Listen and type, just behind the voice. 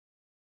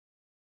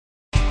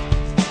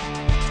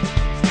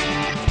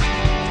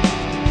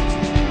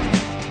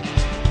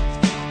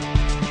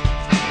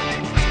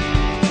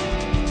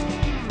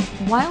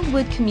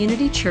Wildwood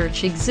Community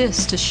Church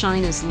exists to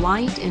shine as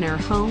light in our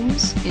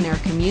homes, in our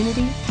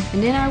community,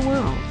 and in our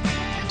world.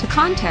 To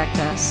contact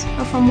us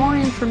or for more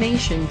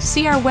information,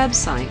 see our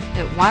website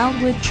at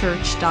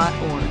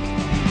wildwoodchurch.org.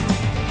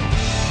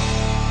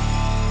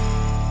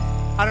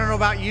 I don't know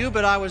about you,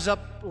 but I was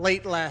up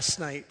late last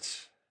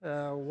night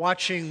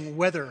watching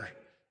weather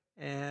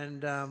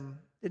and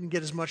didn't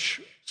get as much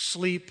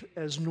sleep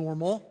as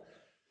normal.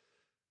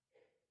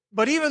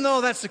 But even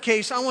though that's the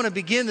case, I want to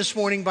begin this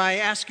morning by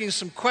asking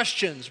some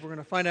questions. We're going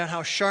to find out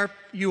how sharp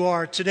you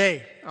are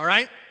today, all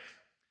right?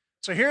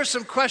 So here are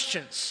some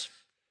questions.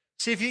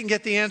 See if you can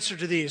get the answer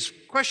to these.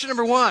 Question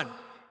number 1.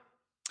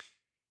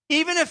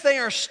 Even if they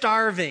are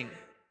starving,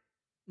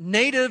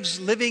 natives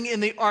living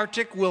in the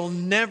Arctic will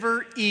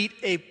never eat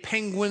a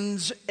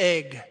penguin's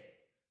egg.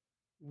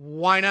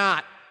 Why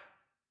not?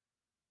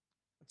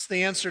 What's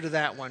the answer to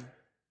that one?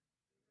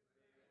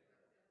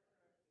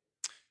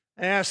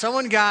 Yeah,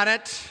 someone got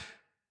it.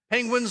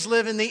 Penguins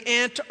live in the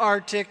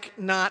Antarctic,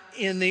 not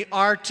in the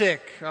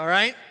Arctic, all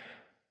right?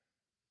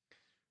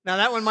 Now,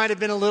 that one might have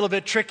been a little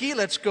bit tricky.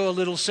 Let's go a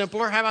little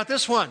simpler. How about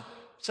this one?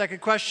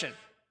 Second question.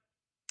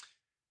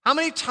 How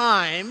many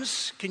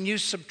times can you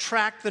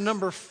subtract the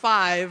number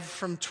 5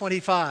 from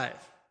 25?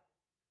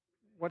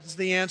 What is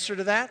the answer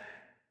to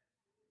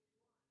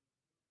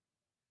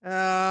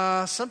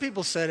that? Some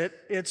people said it.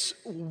 It's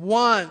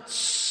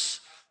once.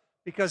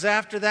 Because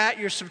after that,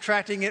 you're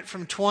subtracting it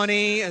from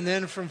 20 and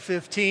then from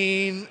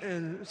 15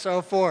 and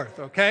so forth,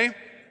 okay?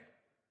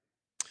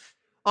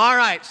 All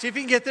right, see if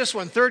you can get this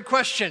one. Third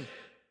question.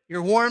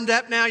 You're warmed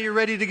up now, you're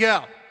ready to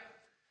go.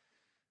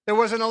 There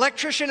was an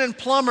electrician and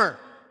plumber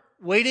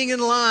waiting in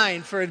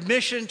line for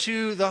admission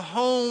to the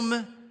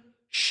home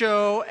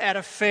show at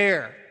a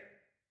fair.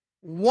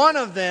 One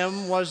of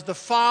them was the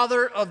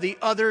father of the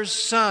other's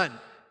son.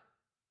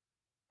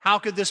 How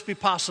could this be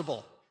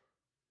possible?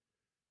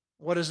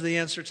 What is the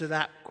answer to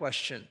that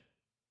question?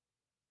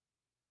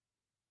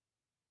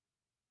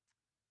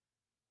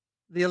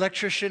 The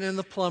electrician and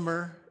the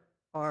plumber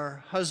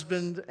are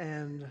husband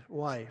and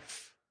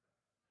wife.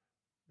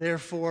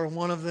 Therefore,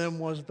 one of them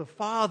was the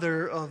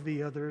father of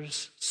the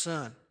other's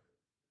son.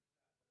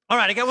 All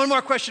right, I got one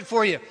more question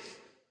for you.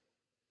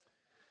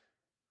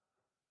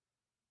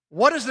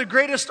 What is the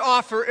greatest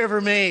offer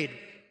ever made?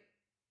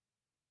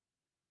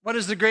 What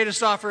is the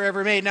greatest offer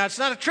ever made? Now, it's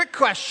not a trick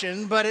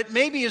question, but it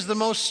maybe is the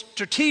most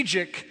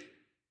strategic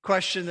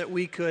question that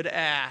we could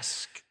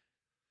ask.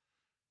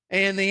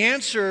 And the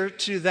answer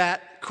to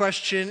that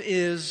question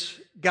is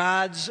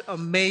God's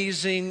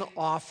amazing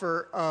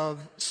offer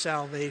of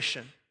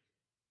salvation.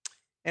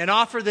 An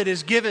offer that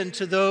is given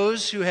to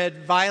those who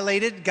had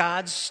violated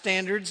God's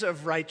standards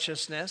of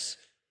righteousness.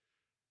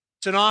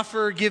 It's an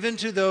offer given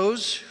to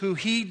those who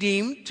He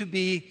deemed to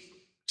be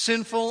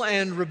sinful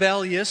and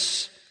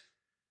rebellious,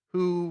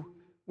 who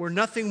were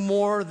nothing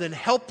more than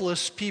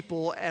helpless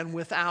people and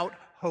without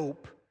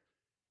hope.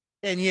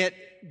 And yet,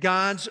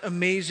 God's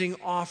amazing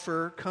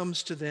offer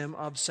comes to them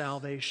of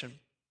salvation.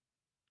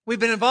 We've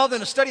been involved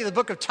in a study of the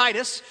book of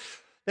Titus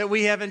that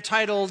we have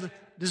entitled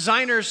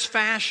Designer's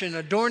Fashion,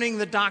 Adorning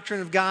the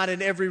Doctrine of God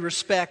in Every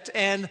Respect.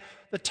 And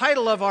the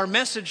title of our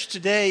message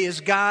today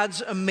is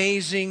God's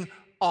Amazing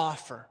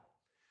Offer.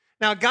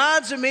 Now,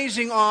 God's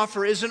amazing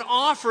offer is an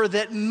offer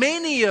that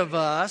many of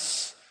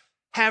us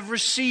have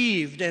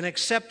received and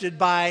accepted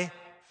by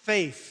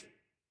faith.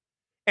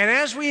 And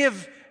as we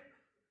have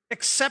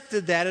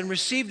accepted that and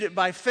received it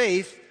by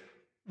faith,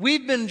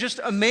 we've been just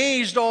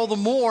amazed all the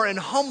more and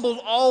humbled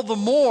all the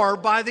more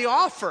by the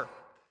offer.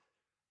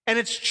 And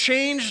it's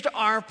changed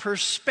our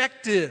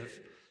perspective,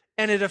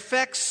 and it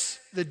affects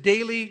the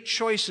daily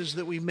choices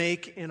that we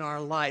make in our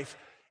life.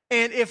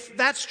 And if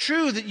that's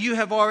true that you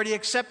have already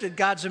accepted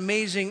God's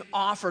amazing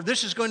offer,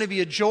 this is going to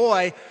be a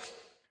joy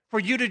for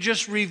you to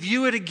just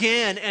review it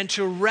again and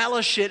to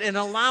relish it and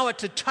allow it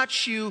to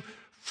touch you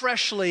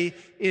freshly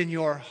in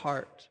your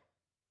heart.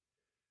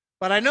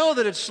 But I know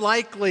that it's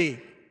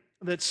likely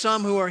that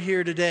some who are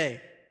here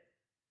today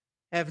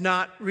have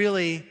not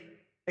really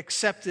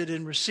accepted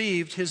and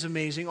received His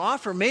amazing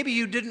offer. Maybe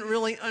you didn't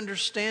really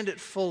understand it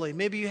fully.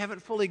 Maybe you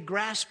haven't fully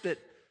grasped it.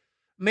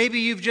 Maybe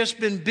you've just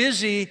been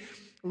busy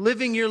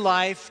living your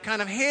life,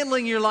 kind of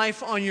handling your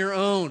life on your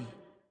own,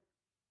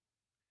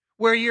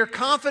 where your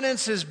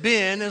confidence has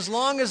been, as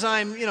long as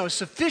I'm,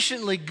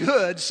 sufficiently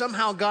good,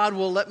 somehow God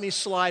will let me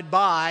slide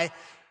by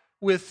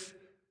with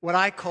what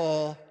I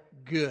call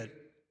good.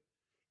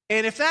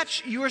 And if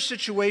that's your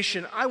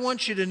situation, I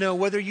want you to know,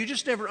 whether you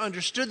just never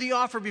understood the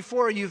offer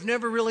before or you've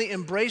never really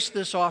embraced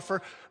this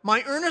offer,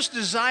 my earnest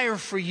desire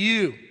for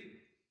you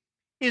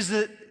is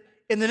that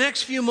in the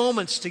next few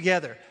moments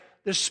together,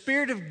 the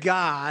Spirit of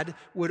God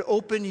would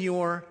open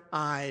your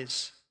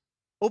eyes.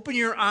 Open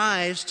your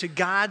eyes to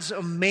God's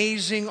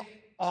amazing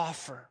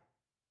offer.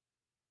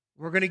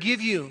 We're going to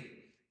give you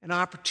an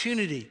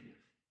opportunity,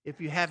 if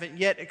you haven't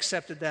yet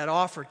accepted that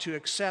offer, to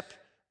accept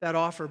that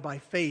offer by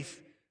faith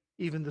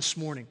even this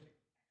morning.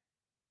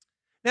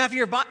 Now,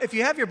 if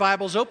you have your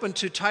Bibles open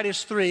to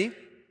Titus 3,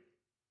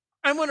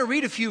 I'm going to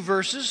read a few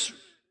verses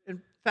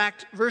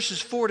fact,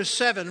 verses 4 to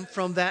 7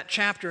 from that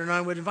chapter, and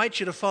I would invite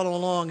you to follow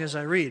along as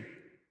I read.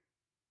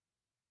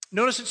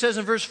 Notice it says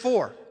in verse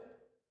 4,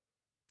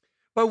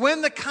 "But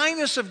when the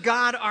kindness of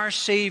God our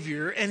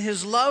Savior and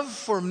his love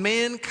for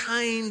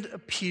mankind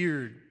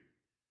appeared,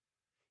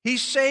 he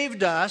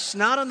saved us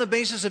not on the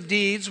basis of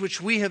deeds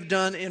which we have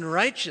done in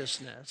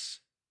righteousness,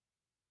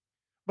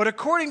 but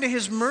according to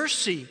his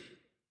mercy,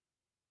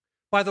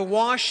 by the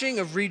washing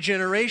of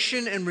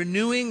regeneration and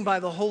renewing by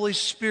the Holy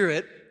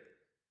Spirit,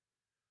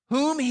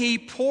 whom he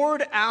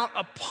poured out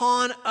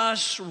upon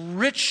us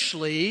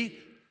richly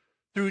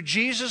through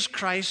Jesus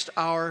Christ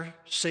our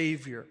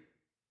Savior,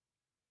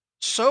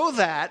 so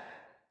that,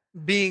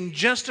 being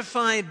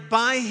justified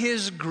by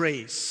his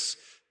grace,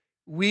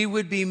 we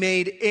would be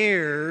made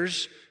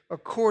heirs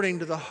according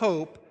to the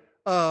hope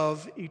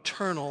of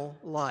eternal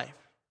life."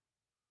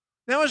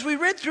 Now, as we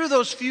read through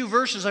those few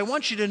verses, I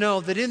want you to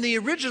know that in the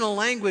original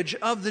language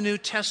of the New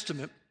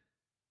Testament,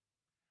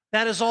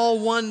 that is all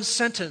one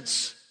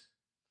sentence.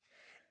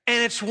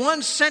 And it's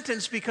one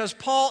sentence because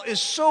Paul is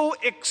so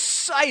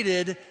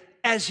excited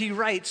as he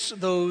writes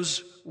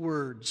those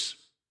words.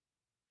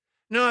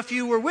 Now, if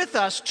you were with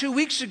us 2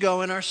 weeks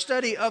ago in our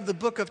study of the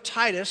book of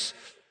Titus,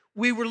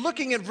 we were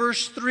looking at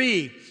verse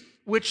 3,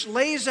 which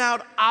lays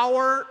out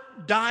our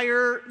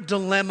dire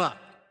dilemma.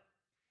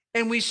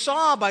 And we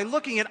saw by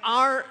looking at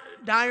our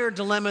dire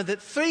dilemma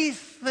that 3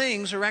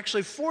 things, or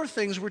actually 4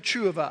 things, were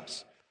true of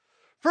us.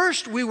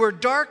 First, we were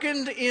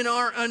darkened in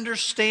our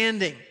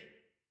understanding.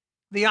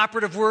 The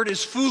operative word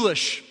is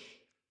foolish.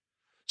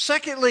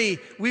 Secondly,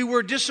 we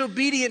were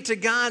disobedient to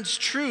God's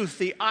truth.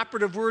 The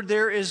operative word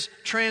there is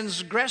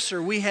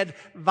transgressor. We had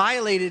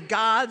violated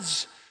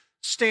God's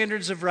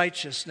standards of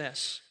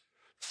righteousness.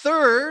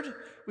 Third,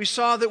 we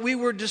saw that we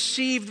were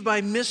deceived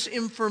by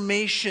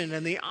misinformation,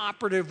 and the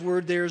operative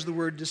word there is the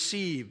word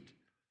deceived.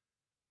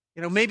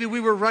 Maybe we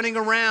were running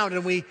around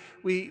and we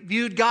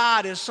viewed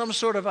God as some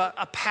sort of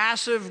a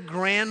passive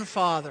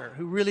grandfather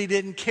who really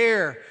didn't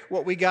care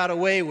what we got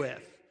away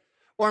with.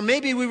 Or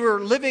maybe we were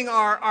living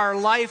our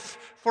life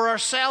for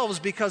ourselves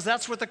because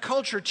that's what the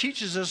culture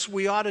teaches us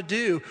we ought to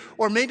do.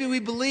 Or maybe we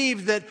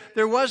believed that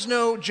there was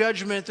no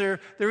judgment, there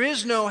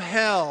is no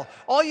hell.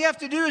 All you have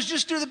to do is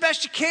just do the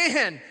best you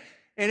can,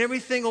 and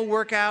everything will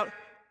work out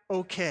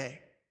okay.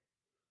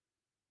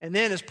 And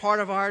then as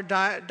part of our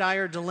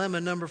dire dilemma,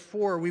 number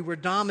 4, we were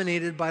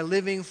dominated by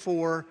living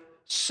for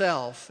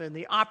self. And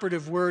the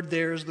operative word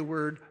there is the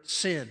word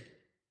sin.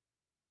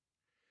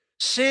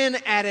 Sin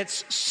at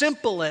its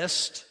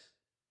simplest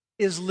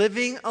is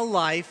living a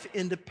life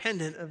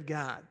independent of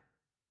God.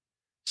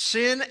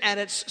 Sin at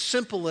its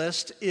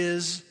simplest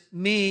is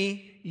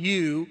me,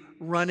 you,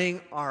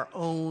 running our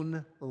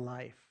own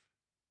life.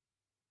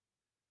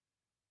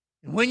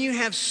 And when you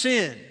have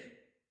sin,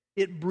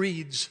 it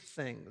breeds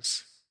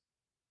things.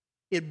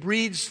 It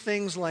breeds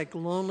things like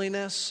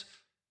loneliness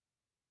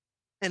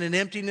and an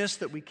emptiness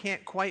that we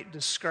can't quite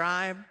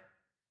describe.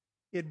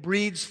 It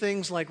breeds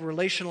things like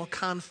relational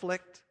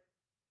conflict.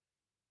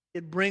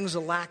 It brings a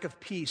lack of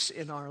peace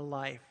in our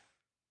life.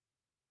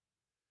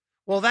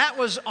 Well, that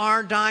was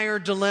our dire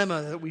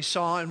dilemma that we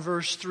saw in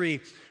verse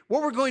 3.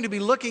 What we're going to be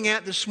looking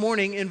at this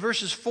morning in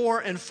verses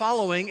 4 and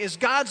following is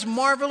God's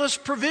marvelous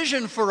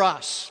provision for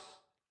us.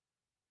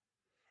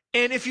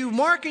 And if you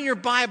mark in your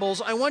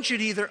Bibles, I want you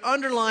to either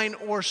underline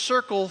or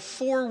circle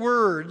 4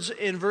 words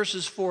in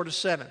verses 4 to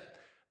 7.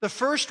 The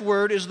first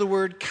word is the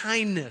word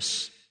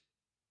kindness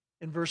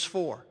in verse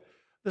 4.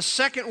 The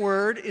second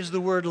word is the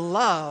word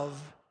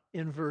love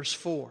in verse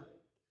 4.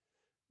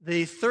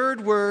 The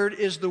third word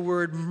is the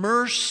word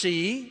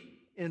mercy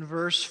in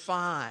verse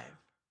 5.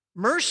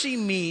 Mercy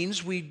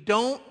means we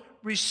don't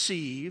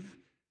receive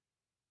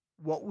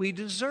what we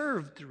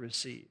deserve to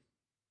receive.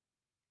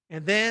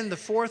 And then the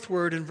fourth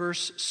word in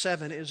verse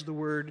 7 is the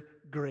word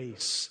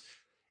grace.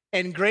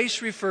 And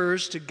grace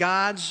refers to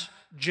God's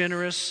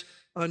generous,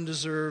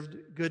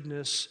 undeserved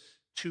goodness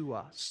to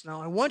us. Now,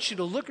 I want you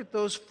to look at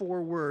those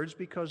 4 words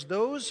because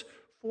those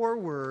 4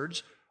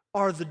 words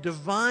are the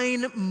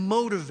divine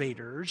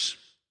motivators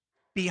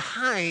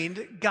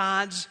behind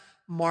God's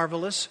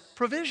marvelous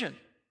provision.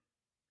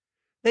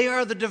 They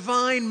are the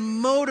divine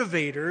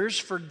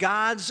motivators for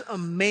God's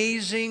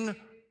amazing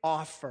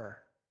offer.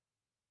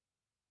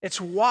 It's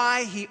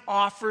why he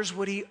offers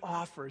what he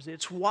offers.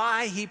 It's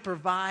why he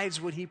provides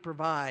what he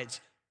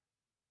provides.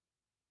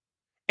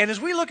 And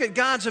as we look at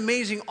God's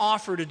amazing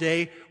offer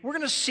today, we're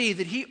going to see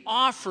that he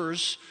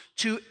offers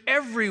to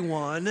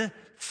everyone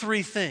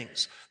 3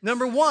 things.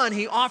 Number 1,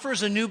 he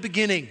offers a new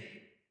beginning.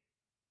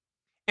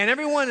 And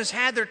everyone has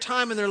had their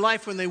time in their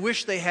life when they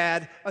wish they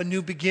had a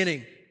new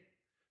beginning.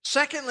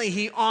 Secondly,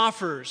 he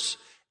offers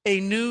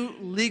a new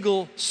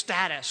legal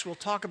status. We'll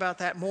talk about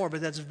that more, but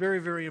that's very,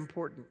 very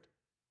important.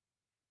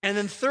 And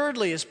then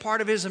thirdly, as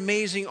part of his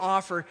amazing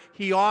offer,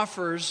 he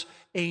offers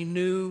a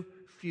new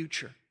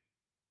future.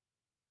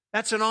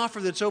 That's an offer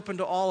that's open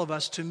to all of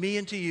us, to me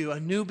and to you. A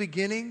new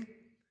beginning,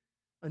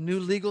 a new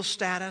legal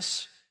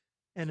status,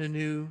 and a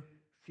new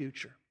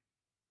future.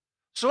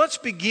 So let's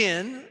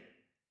begin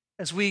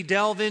as we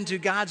delve into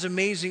God's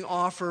amazing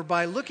offer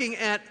by looking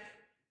at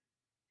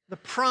the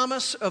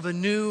promise of a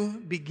new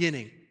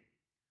beginning.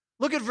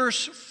 Look at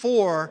verse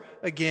 4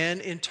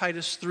 again in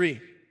Titus 3.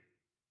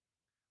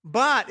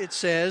 But, it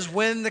says,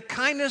 when the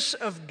kindness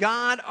of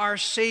God our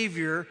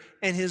Savior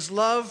and His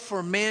love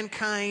for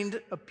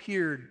mankind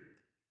appeared.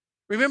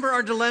 Remember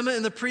our dilemma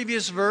in the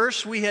previous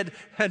verse? We had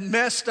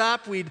messed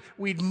up,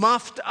 we'd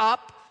muffed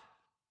up.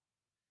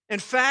 In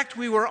fact,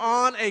 we were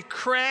on a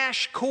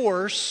crash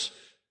course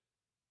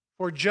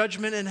for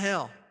judgment in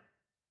hell.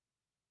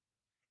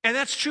 And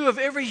that's true of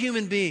every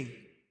human being.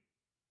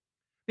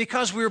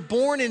 Because we're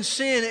born in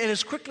sin, and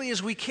as quickly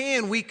as we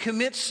can, we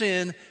commit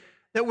sin,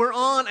 that we're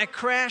on a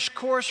crash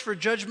course for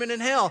judgment in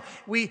hell.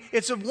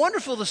 It's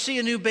wonderful to see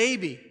a new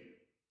baby.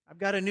 I've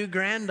got a new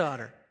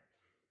granddaughter.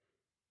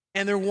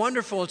 And they're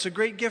wonderful. It's a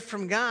great gift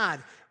from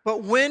God.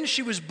 But when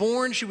she was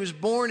born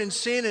in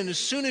sin, and as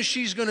soon as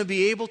she's going to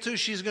be able to,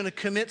 she's going to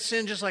commit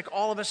sin just like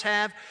all of us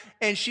have,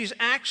 and she's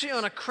actually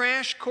on a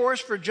crash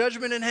course for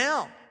judgment in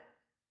hell.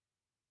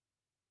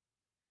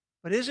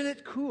 But isn't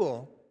it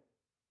cool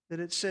that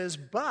it says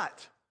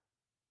but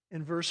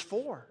in verse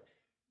 4?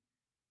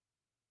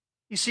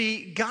 You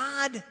see,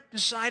 God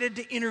decided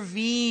to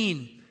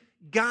intervene.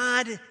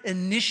 God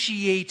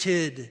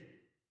initiated.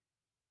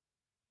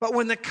 But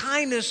when the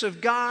kindness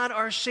of God,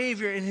 our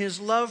Savior, and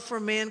His love for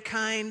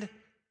mankind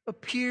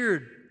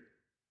appeared,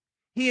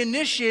 He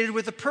initiated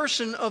with the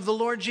person of the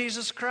Lord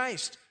Jesus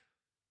Christ.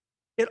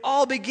 It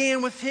all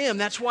began with Him.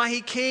 That's why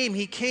He came.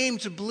 He came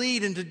to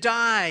bleed and to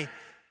die,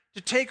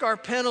 to take our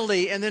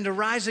penalty, and then to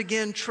rise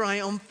again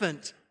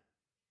triumphant.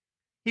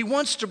 He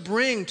wants to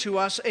bring to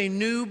us a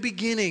new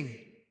beginning.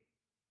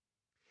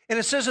 And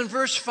it says in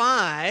verse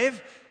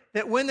 5,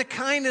 that when the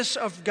kindness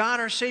of God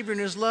our Savior and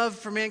His love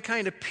for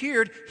mankind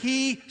appeared,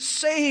 He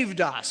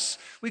saved us.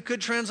 We could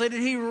translate it,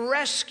 He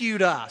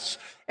rescued us.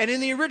 And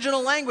in the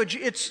original language,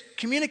 it's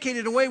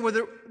communicated in a way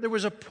where there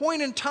was a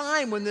point in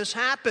time when this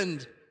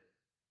happened.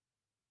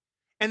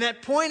 And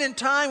that point in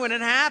time when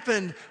it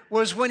happened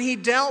was when He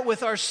dealt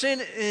with our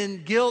sin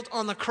and guilt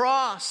on the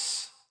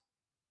cross.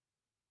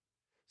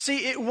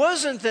 See, it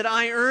wasn't that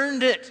I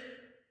earned it.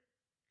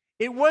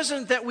 It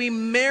wasn't that we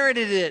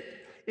merited it.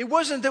 It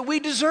wasn't that we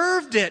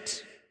deserved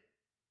it.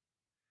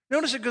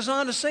 Notice it goes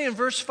on to say in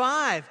verse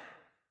 5,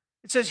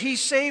 it says, He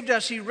saved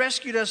us, He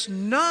rescued us,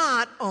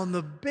 not on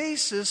the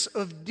basis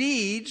of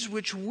deeds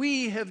which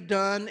we have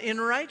done in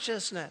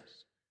righteousness.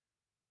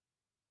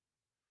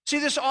 See,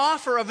 this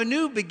offer of a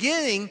new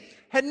beginning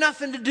had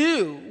nothing to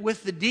do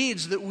with the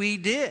deeds that we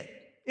did.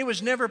 It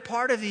was never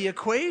part of the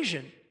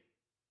equation.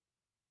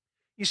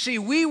 You see,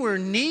 we were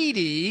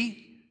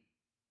needy,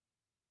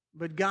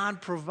 but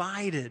God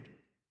provided.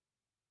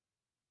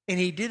 And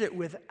He did it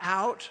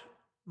without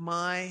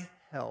my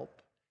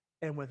help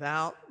and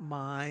without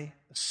my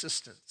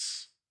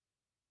assistance.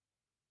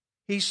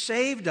 He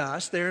saved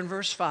us, there in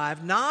verse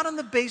 5, not on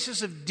the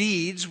basis of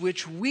deeds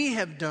which we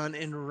have done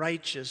in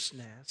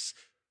righteousness,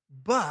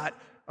 but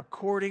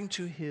according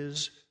to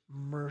His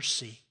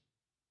mercy.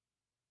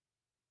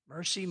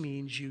 Mercy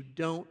means you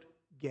don't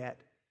get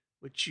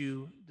what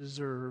you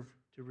deserve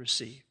to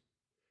receive.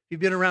 If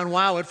you've been around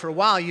Wildwood for a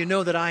while, you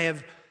know that I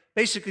have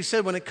basically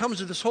said when it comes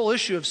to this whole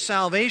issue of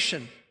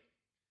salvation,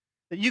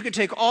 that you can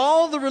take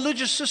all the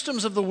religious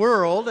systems of the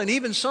world and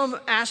even some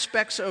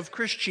aspects of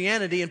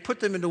Christianity and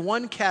put them into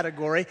one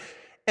category,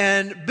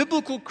 and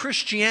biblical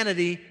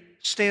Christianity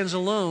stands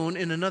alone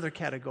in another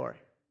category.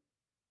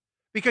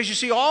 Because you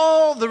see,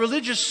 all the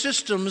religious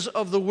systems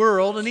of the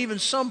world and even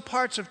some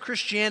parts of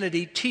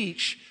Christianity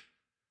teach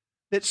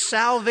that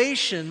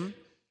salvation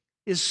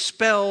is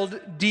spelled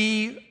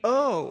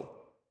D-O.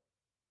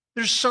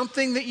 There's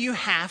something that you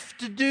have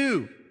to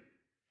do.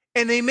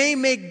 And they may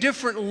make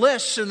different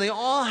lists, and they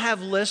all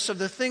have lists of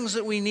the things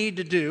that we need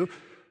to do.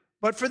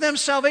 But for them,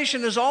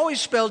 salvation is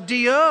always spelled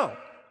D-O.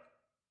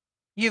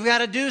 You've got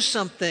to do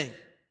something.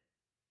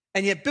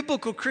 And yet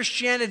biblical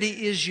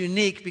Christianity is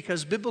unique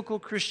because biblical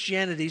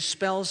Christianity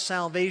spells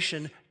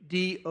salvation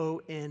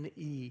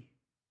D-O-N-E.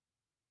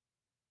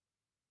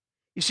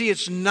 You see,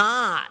 it's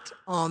not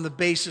on the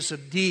basis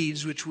of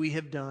deeds which we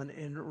have done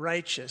in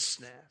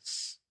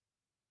righteousness.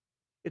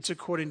 It's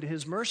according to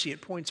His mercy.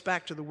 It points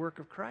back to the work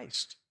of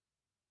Christ.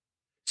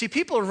 See,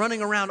 people are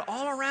running around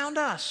all around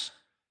us,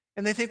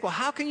 and they think, well,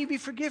 how can you be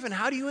forgiven?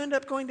 How do you end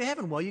up going to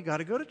heaven? Well, you got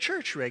to go to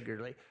church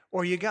regularly,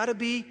 or you got to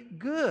be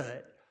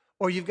good,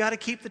 or you've got to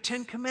keep the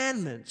 10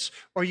 Commandments,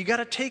 or you got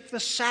to take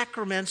the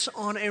sacraments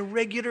on a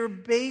regular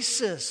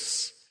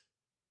basis.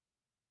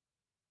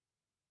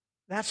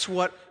 That's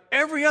what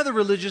every other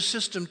religious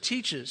system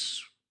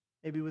teaches,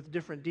 maybe with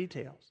different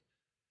details.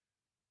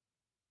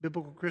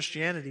 Biblical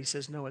Christianity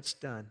says, no, it's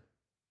done.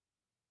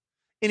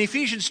 In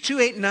Ephesians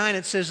 2:8-9,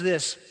 it says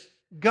this,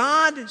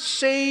 God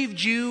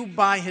saved you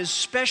by His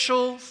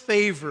special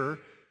favor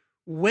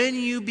when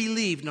you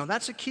believed. Now,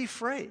 that's a key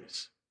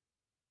phrase.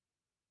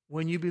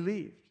 When you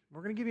believed.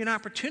 We're going to give you an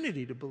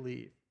opportunity to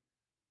believe.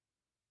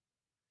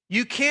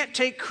 You can't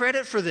take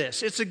credit for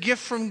this. It's a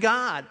gift from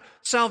God.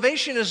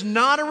 Salvation is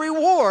not a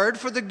reward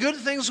for the good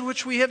things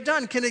which we have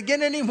done. Can it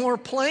get any more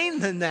plain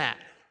than that?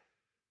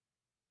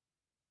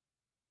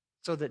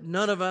 So that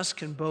none of us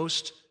can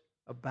boast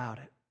about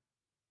it.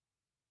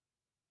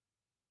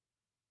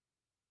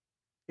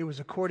 It was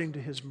according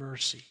to His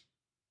mercy.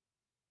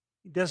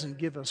 He doesn't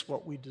give us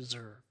what we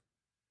deserve.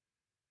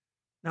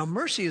 Now,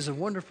 mercy is a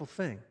wonderful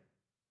thing.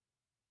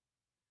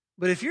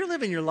 But if you're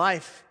living your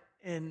life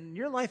and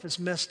your life is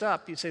messed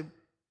up, you say,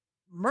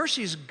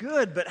 mercy is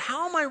good, but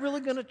how am I really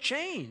going to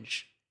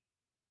change?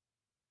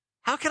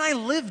 How can I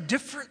live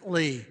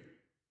differently?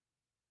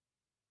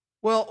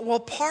 Well,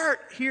 part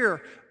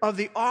here of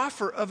the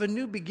offer of a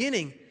new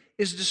beginning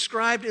is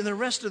described in the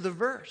rest of the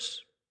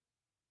verse.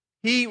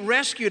 He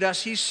rescued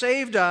us, He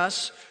saved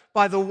us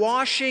by the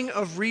washing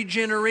of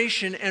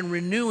regeneration and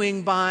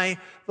renewing by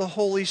the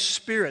Holy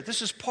Spirit.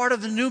 This is part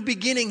of the new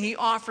beginning He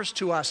offers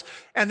to us.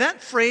 And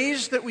that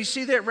phrase that we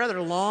see there,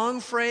 rather long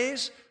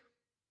phrase,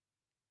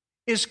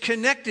 is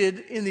connected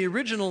in the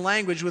original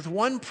language with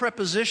one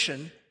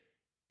preposition,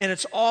 and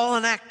it's all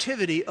an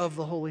activity of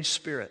the Holy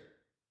Spirit.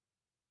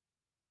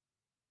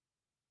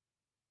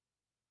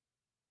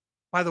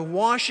 By the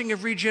washing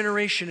of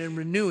regeneration and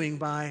renewing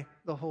by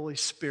the Holy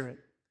Spirit.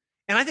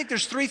 And I think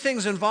there's three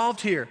things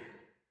involved here.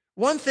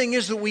 One thing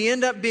is that we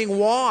end up being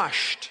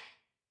washed.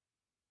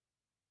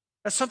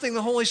 That's something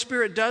the Holy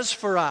Spirit does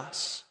for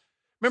us.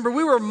 Remember,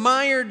 we were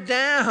mired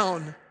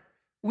down.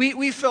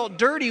 We felt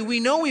dirty. We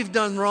know we've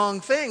done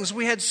wrong things.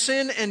 We had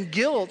sin and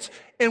guilt.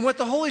 And what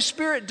the Holy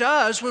Spirit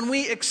does when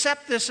we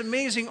accept this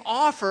amazing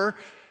offer,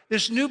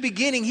 this new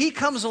beginning, He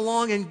comes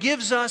along and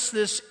gives us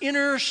this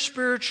inner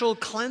spiritual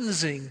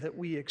cleansing that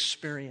we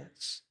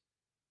experience.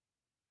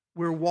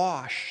 We're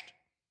washed.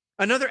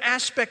 Another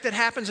aspect that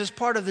happens as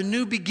part of the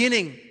new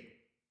beginning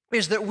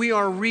is that we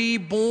are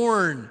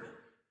reborn.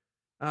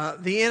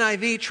 The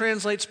NIV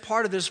translates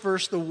part of this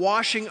verse, the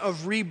washing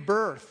of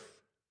rebirth.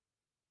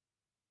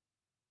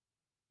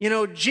 You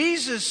know,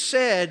 Jesus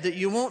said that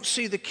you won't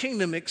see the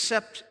kingdom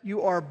except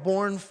you are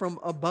born from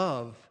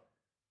above.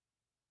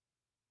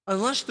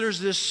 Unless there's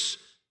this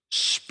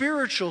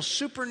spiritual,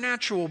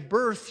 supernatural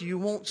birth, you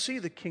won't see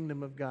the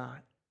kingdom of God.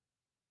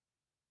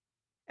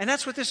 And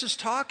that's what this is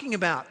talking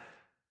about,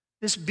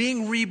 this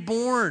being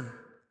reborn.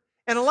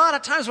 And a lot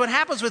of times what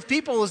happens with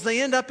people is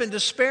they end up in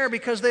despair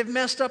because they've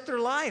messed up their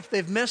life.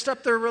 They've messed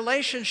up their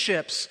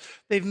relationships.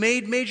 They've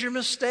made major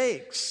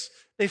mistakes.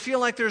 They feel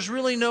like there's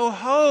really no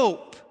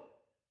hope.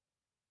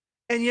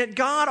 And yet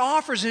God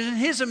offers, in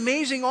His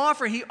amazing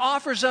offer, He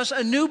offers us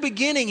a new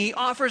beginning. He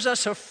offers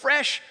us a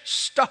fresh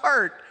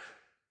start.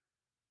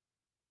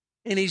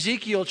 In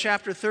Ezekiel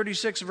chapter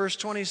 36, verse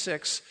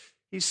 26,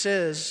 He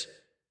says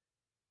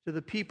to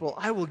the people,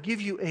 I will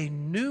give you a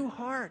new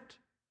heart.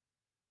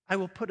 I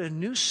will put a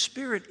new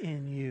spirit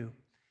in you.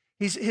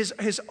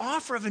 His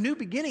offer of a new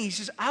beginning, He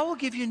says, I will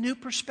give you a new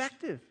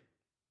perspective.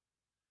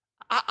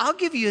 I'll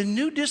give you a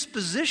new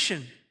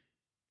disposition.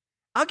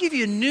 I'll give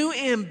you a new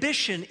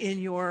ambition in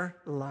your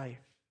life.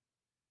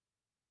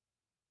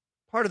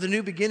 Part of the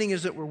new beginning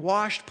is that we're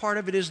washed. Part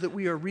of it is that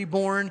we are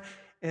reborn.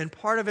 And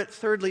part of it,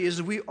 thirdly, is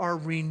that we are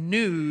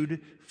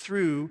renewed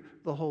through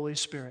the Holy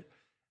Spirit.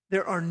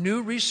 There are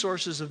new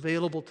resources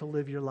available to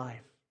live your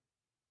life.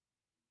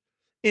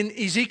 In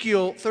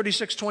Ezekiel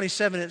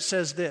 36:27, it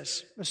says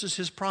this. This is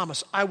His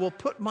promise. I will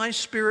put my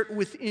spirit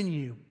within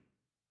you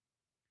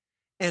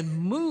and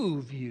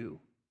move you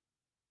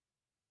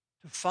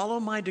to follow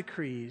my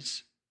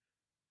decrees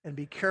and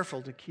be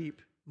careful to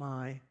keep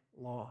my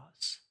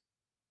laws.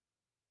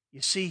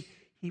 You see,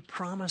 He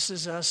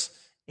promises us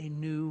a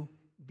new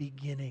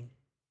beginning.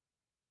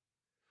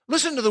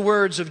 Listen to the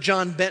words of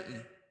John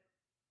Benton.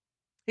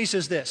 He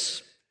says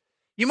this,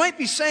 you might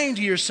be saying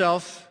to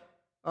yourself,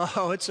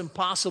 oh, it's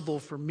impossible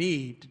for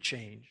me to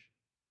change.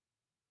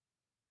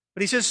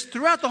 But he says,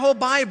 throughout the whole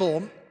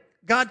Bible,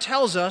 God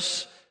tells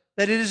us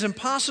that it is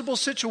impossible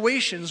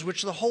situations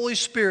which the Holy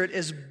Spirit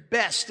is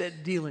best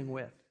at dealing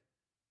with.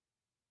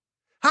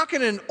 How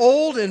can an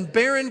old and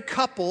barren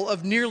couple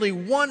of nearly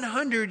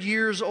 100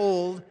 years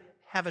old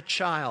have a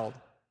child?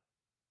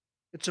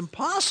 It's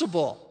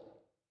impossible.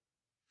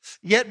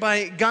 Yet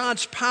by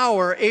God's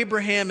power,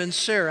 Abraham and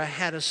Sarah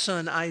had a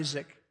son,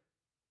 Isaac.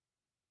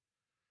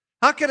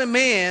 How can a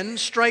man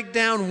strike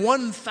down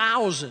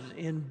 1,000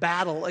 in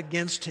battle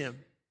against him?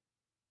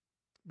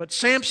 But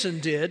Samson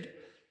did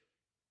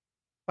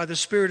by the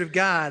Spirit of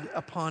God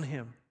upon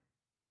him.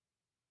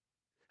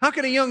 How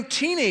can a young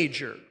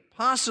teenager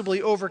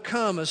possibly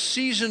overcome a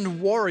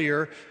seasoned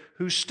warrior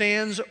who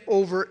stands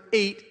over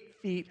 8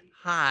 feet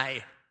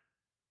high?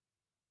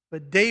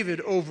 But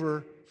David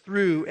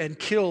overthrew and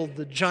killed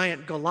the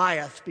giant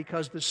Goliath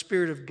because the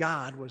Spirit of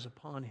God was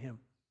upon him.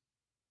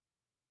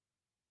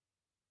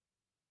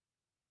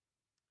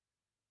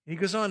 He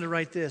goes on to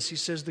write this. He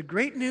says, the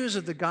great news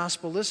of the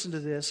gospel, listen to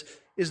this,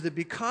 is that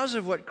because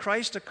of what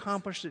Christ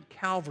accomplished at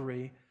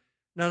Calvary,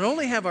 not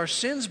only have our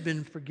sins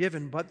been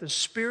forgiven, but the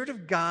Spirit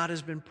of God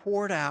has been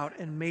poured out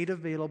and made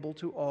available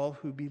to all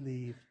who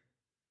believe.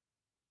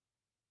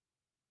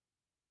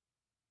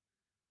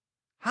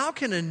 How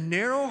can a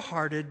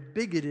narrow-hearted,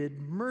 bigoted,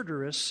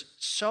 murderous,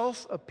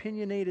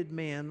 self-opinionated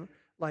man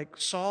like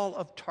Saul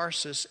of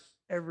Tarsus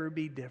ever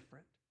be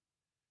different?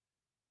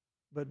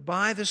 But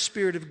by the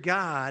Spirit of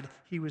God,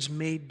 he was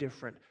made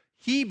different.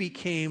 He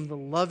became the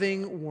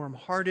loving,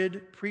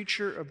 warm-hearted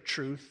preacher of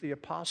truth, the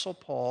Apostle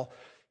Paul.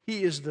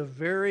 He is the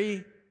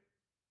very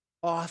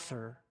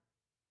author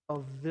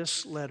of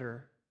this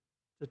letter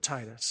to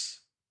Titus.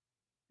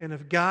 And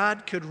if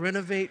God could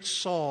renovate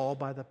Saul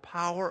by the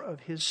power of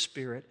his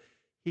Spirit,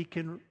 he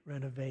can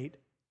renovate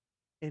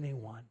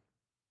anyone.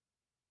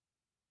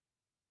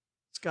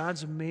 It's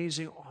God's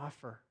amazing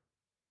offer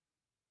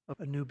of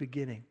a new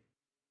beginning.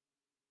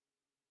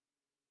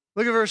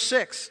 Look at verse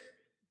 6.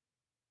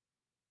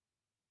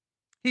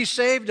 He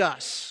saved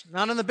us,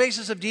 not on the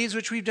basis of deeds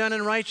which we've done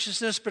in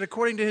righteousness, but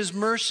according to his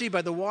mercy,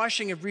 by the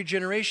washing of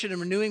regeneration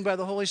and renewing by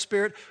the Holy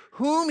Spirit,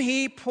 whom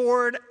he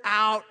poured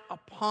out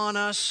upon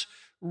us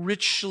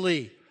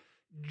richly.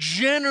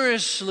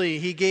 Generously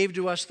he gave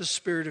to us the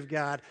Spirit of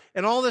God.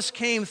 And all this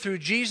came through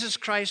Jesus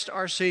Christ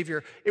our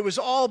Savior. It was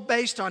all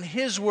based on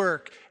his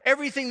work,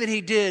 everything that he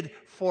did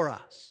for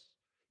us.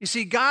 You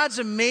see, God's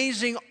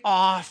amazing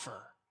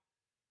offer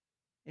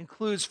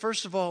includes,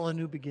 first of all, a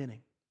new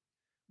beginning.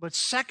 But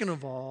second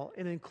of all,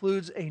 it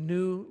includes a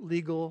new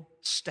legal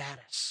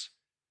status.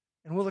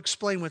 And we'll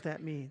explain what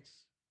that means.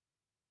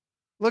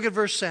 Look at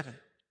verse 7. It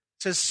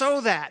says,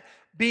 so that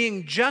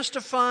being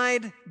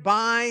justified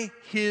by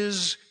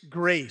his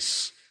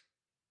grace.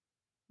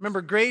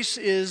 Remember, grace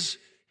is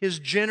his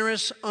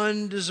generous,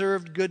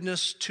 undeserved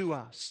goodness to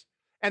us.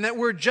 And that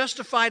word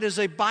justified is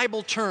a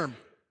Bible term.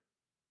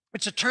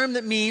 It's a term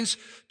that means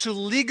to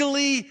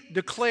legally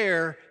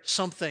declare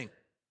something.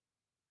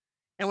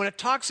 And when it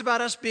talks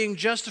about us being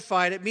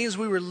justified, it means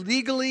we were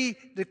legally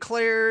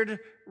declared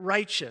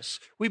righteous.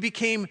 We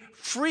became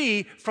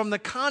free from the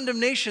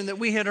condemnation that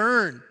we had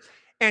earned.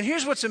 And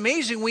here's what's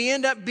amazing. We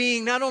end up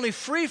being not only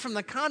free from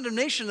the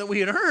condemnation that we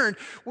had earned,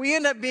 we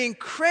end up being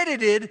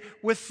credited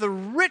with the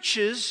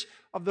riches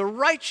of the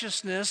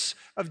righteousness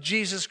of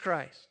Jesus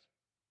Christ.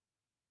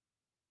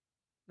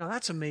 Now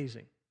that's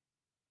amazing.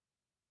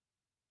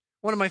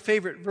 One of my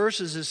favorite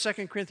verses is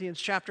 2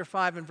 Corinthians chapter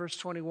 5 and verse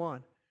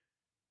 21.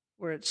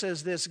 Where it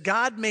says this,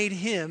 God made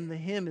him, the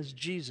him is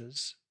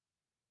Jesus,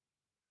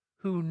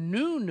 who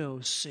knew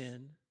no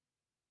sin,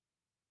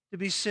 to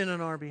be sin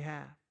on our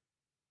behalf.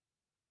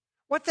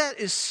 What that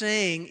is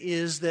saying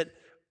is that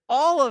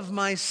all of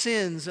my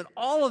sins and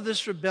all of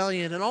this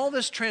rebellion and all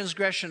this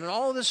transgression and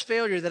all of this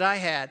failure that I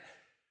had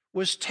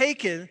was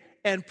taken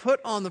and put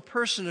on the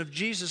person of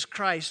Jesus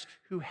Christ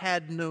who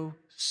had no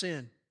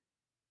sin.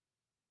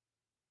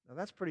 Now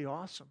that's pretty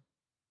awesome.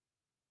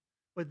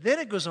 But then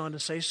it goes on to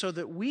say, so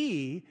that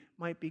we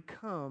might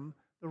become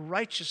the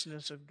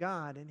righteousness of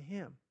God in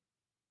him.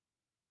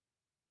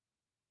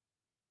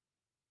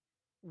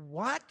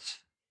 What?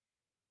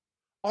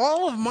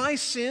 All of my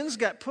sins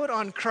got put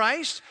on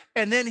Christ,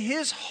 and then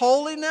his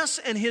holiness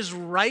and his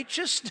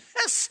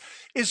righteousness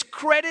is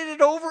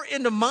credited over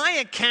into my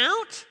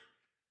account?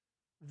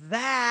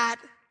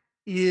 That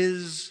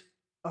is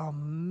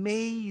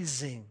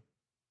amazing.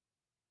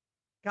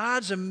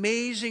 God's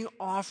amazing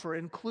offer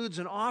includes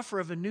an offer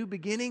of a new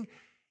beginning.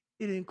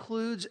 It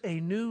includes a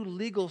new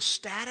legal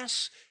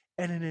status,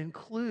 and it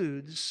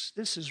includes,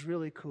 this is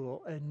really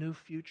cool, a new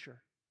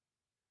future.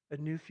 A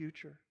new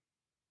future.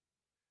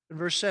 In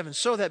verse 7,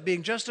 so that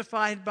being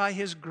justified by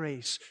his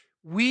grace,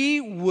 we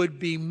would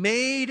be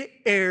made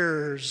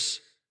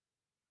heirs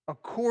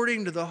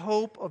according to the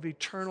hope of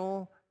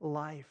eternal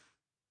life.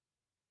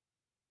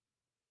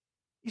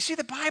 You see,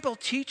 the Bible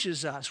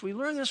teaches us, we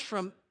learn this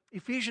from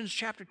Ephesians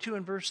chapter 2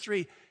 and verse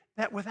 3,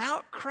 that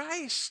without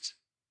Christ,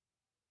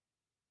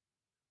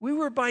 we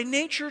were by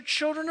nature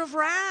children of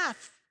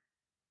wrath.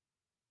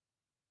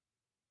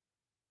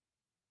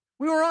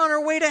 We were on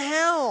our way to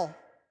hell.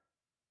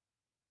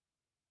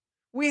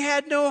 We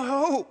had no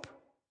hope.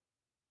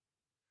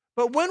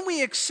 But when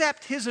we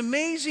accept his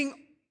amazing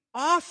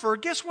offer,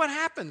 guess what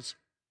happens?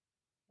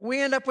 We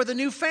end up with a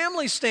new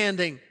family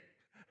standing.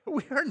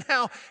 We are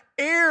now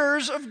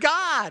heirs of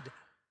God.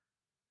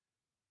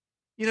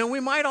 You know, we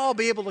might all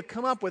be able to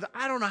come up with,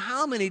 I don't know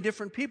how many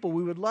different people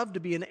we would love to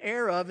be an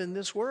heir of in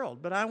this world.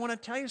 But I want to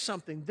tell you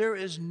something. There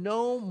is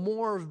no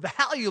more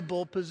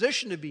valuable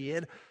position to be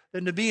in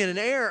than to be an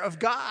heir of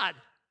God.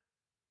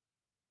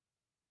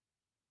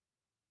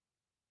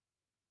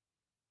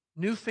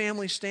 New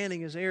family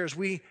standing as heirs.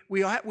 We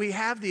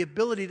have the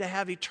ability to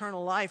have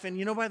eternal life. And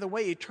you know, by the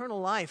way, eternal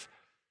life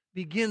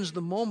begins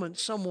the moment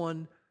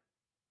someone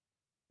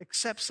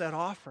accepts that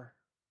offer.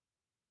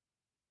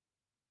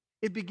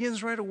 It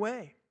begins right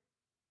away.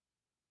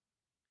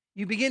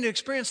 You begin to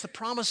experience the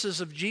promises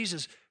of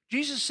Jesus.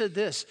 Jesus said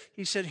this.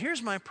 He said,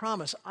 here's my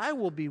promise. I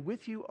will be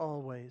with you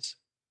always.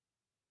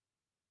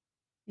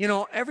 You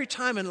know, every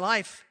time in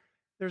life,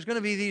 there's going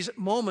to be these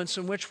moments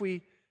in which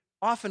we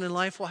often in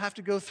life will have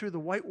to go through the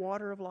white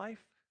water of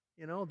life.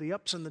 You know, the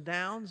ups and the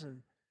downs,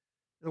 and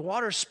the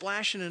water's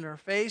splashing in our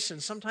face,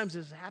 and sometimes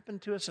it's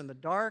happened to us in the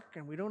dark,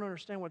 and we don't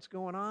understand what's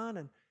going on.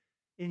 And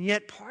And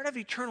yet part of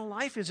eternal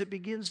life is it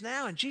begins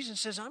now. And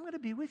Jesus says, I'm going to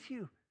be with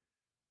you.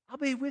 I'll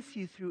be with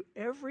you through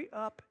every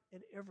up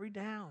and every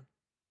down.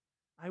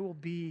 I will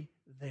be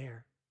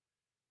there.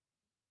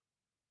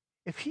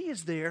 If he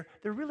is there,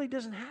 there really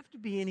doesn't have to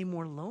be any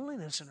more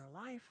loneliness in our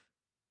life.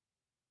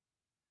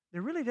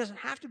 There really doesn't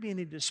have to be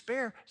any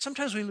despair.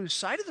 Sometimes we lose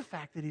sight of the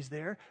fact that he's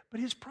there, but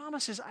his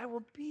promise is, I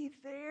will be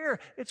there.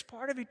 It's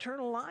part of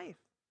eternal life.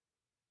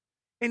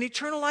 And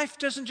eternal life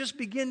doesn't just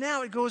begin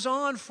now, it goes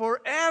on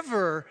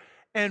forever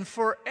and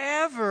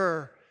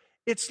forever.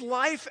 It's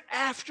life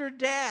after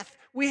death.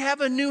 We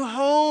have a new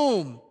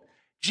home.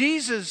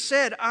 Jesus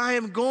said, I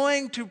am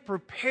going to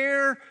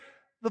prepare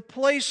the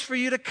place for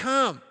you to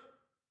come.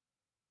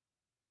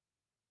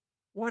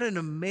 What an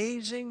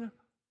amazing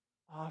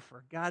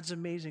offer. God's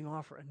amazing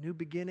offer. A new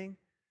beginning,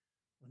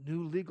 a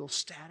new legal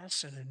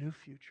status, and a new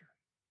future.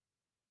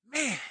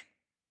 Man,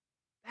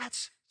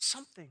 that's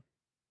something.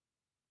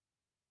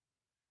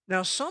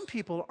 Now, some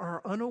people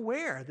are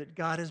unaware that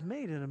God has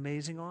made an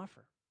amazing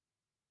offer.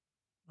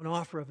 An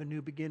offer of a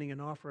new beginning, an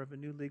offer of a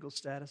new legal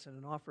status, and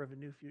an offer of a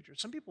new future.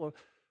 Some people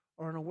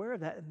are unaware of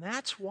that, and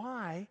that's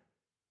why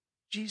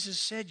Jesus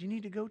said you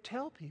need to go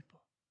tell people.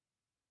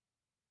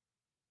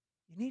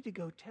 You need to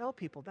go tell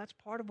people. That's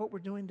part of what we're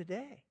doing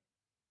today.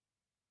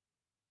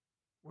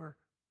 We're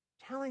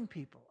telling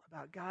people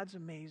about God's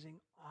amazing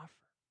offer.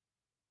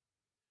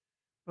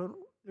 But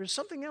there's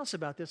something else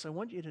about this I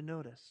want you to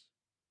notice.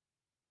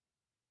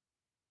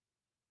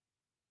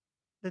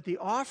 That the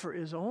offer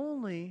is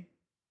only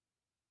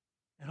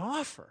an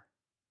offer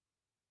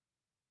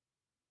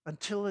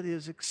until it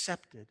is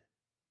accepted.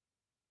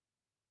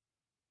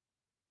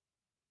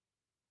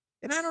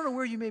 And I don't know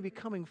where you may be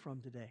coming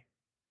from today.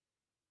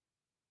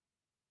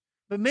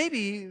 But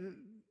maybe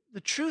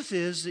the truth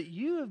is that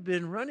you have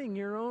been running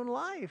your own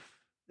life,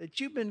 that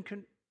you've been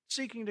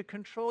seeking to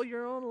control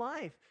your own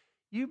life.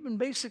 You've been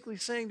basically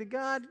saying to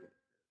God,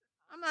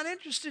 I'm not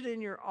interested in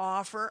your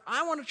offer.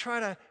 I want to try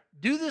to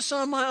do this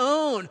on my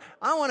own.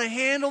 I want to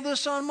handle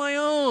this on my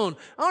own.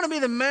 I want to be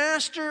the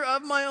master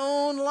of my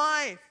own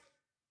life.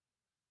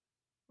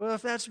 Well,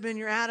 if that's been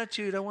your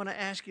attitude, I want to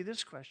ask you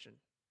this question.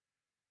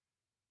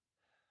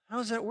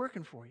 How's that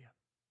working for you?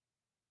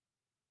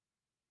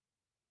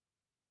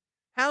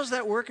 How's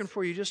that working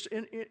for you just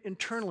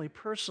internally,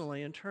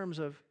 personally, in terms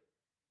of,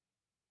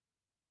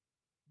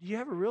 do you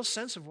have a real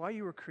sense of why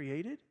you were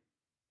created?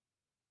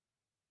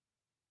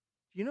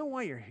 Do you know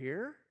why you're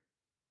here?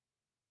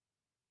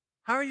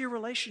 How are your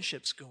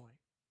relationships going?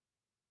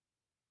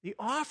 The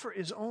offer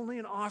is only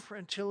an offer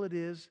until it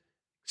is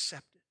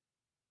accepted.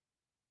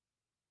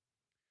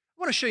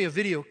 I want to show you a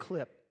video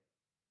clip.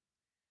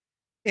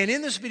 And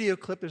in this video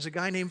clip, there's a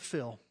guy named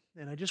Phil.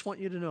 And I just want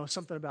you to know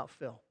something about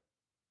Phil.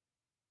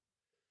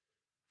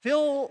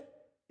 Phil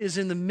is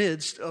in the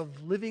midst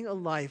of living a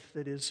life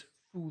that is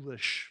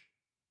foolish.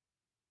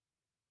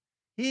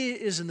 He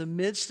is in the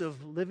midst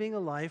of living a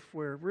life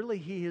where really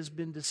he has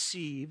been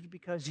deceived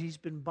because he's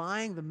been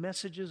buying the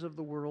messages of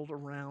the world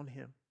around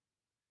him.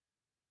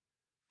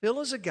 Phil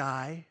is a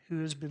guy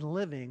who has been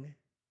living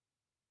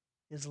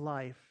his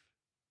life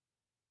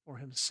for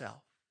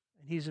himself.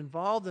 And he's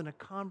involved in a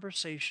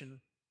conversation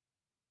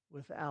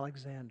with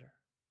Alexander.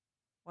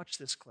 Watch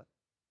this clip.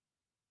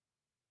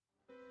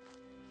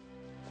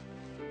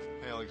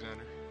 Hey,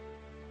 Alexander.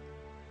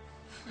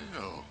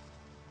 Phil.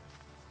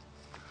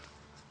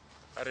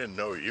 I didn't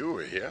know you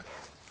were here.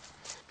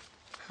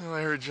 Well,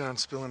 I heard John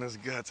spilling his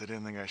guts. I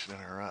didn't think I should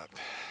interrupt.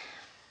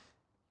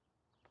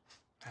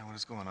 Hey, what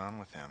is going on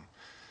with him?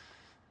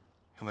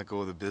 He let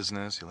go of the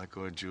business. He let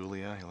go of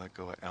Julia. He let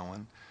go of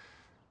Ellen.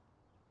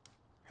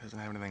 He doesn't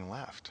have anything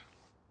left.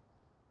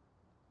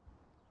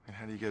 And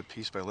how do you get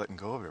peace by letting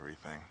go of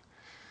everything?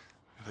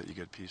 I thought you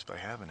get peace by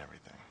having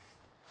everything.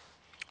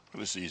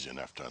 Well, it's easy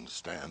enough to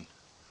understand,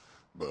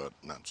 but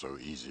not so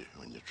easy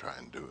when you try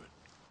and do it.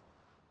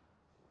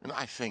 And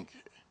I think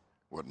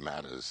what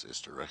matters is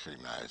to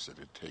recognize that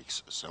it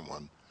takes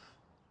someone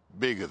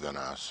bigger than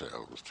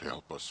ourselves to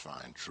help us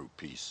find true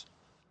peace.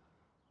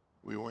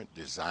 We weren't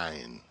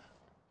designed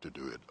to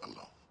do it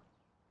alone.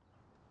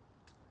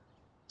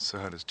 So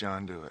how does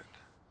John do it?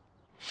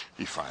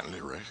 He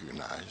finally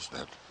recognized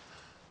that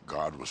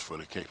God was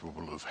fully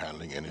capable of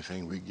handling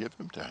anything we give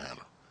him to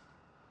handle,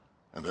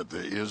 and that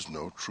there is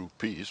no true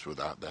peace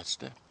without that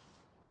step.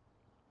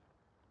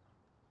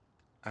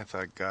 I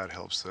thought God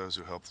helps those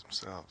who help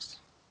themselves.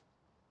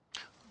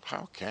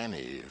 How can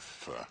he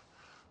if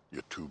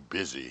you're too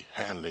busy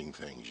handling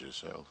things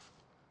yourself?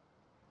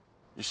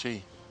 You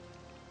see,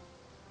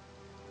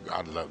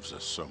 God loves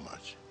us so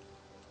much.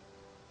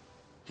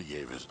 He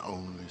gave his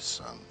only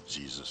son,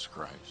 Jesus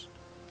Christ,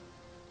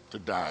 to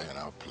die in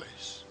our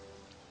place.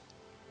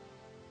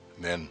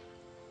 And then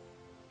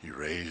he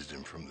raised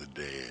him from the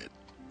dead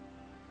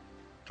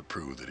to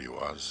prove that he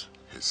was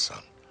his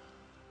son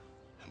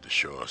and to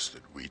show us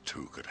that we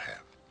too could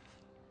have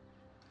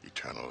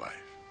eternal life.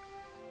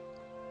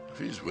 If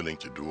he's willing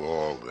to do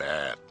all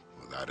that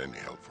without any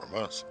help from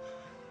us,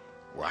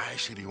 why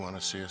should he want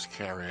to see us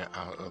carry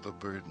our other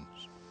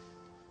burdens?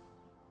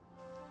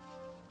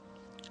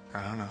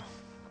 I don't know.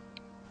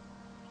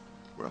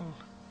 Well,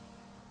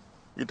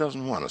 he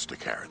doesn't want us to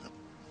carry them.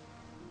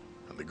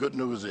 And the good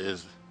news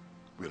is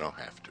we don't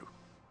have to.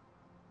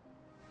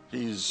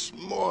 He's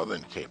more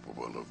than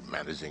capable of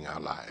managing our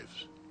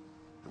lives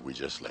if we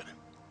just let him.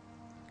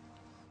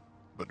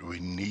 But we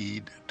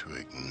need to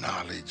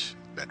acknowledge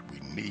that we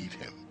need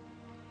him.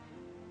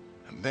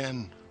 And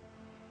then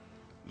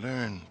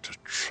learn to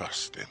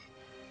trust him,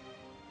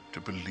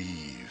 to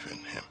believe in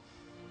him.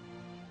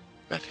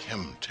 Let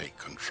him take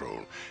control.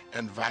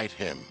 Invite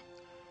him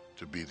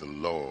to be the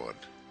Lord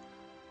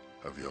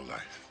of your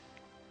life.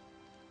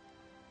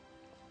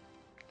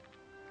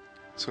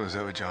 So is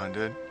that what John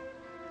did?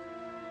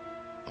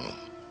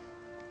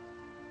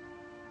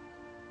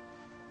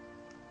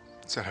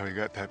 Is that how he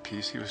got that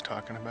peace he was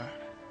talking about?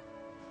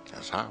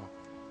 That's how.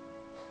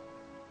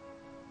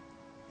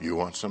 You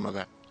want some of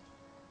that?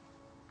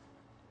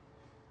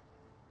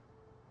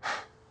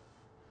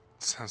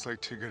 Sounds like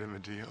too good of a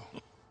deal.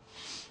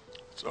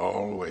 It's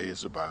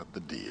always about the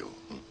deal.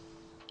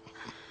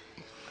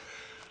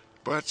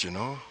 But, you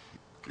know,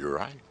 you're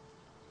right.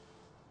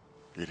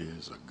 It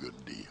is a good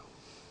deal.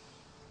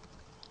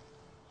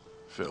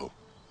 Phil,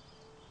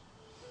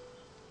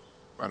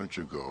 why don't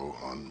you go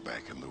on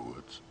back in the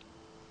woods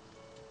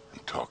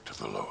and talk to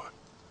the Lord?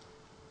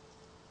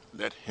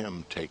 Let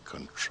him take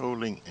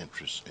controlling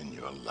interest in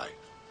your life.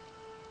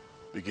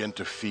 Begin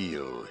to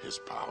feel his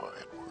power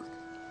at work.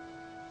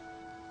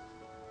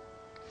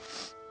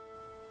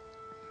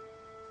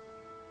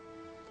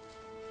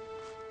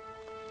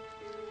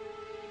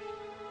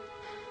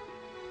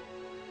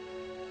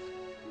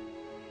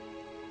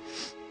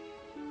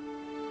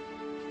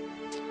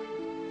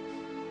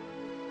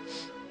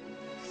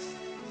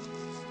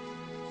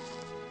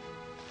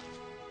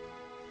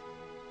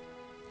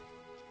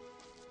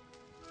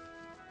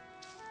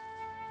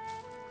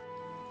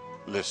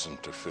 Listen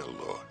to Phil,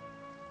 Lord.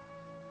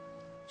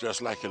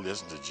 Just like you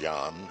listened to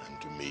John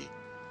and to me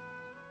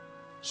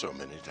so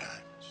many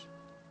times.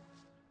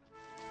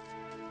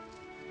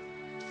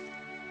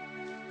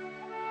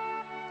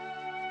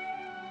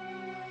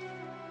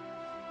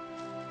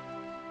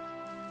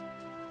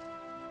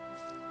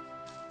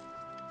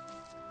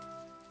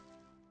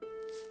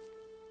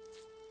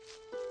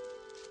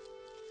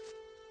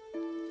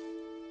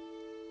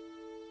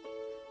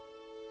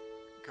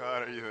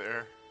 God, are you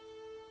there?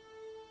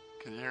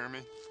 Can you hear me?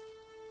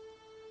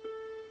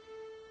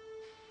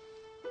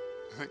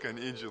 I think I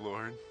need you,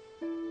 Lord.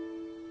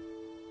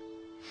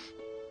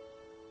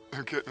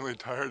 I'm getting really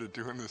tired of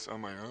doing this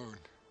on my own.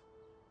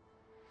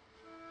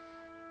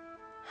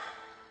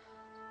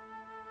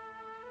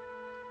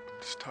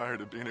 I'm just tired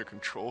of being a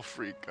control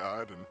freak,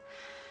 God, and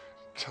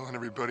telling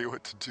everybody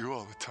what to do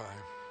all the time.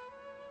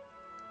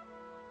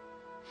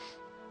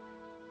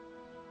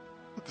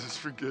 Just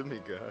forgive me,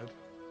 God.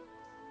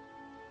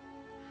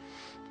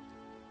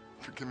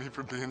 Forgive me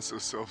for being so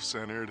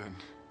self-centered and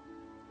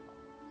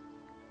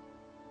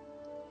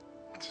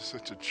just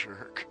such a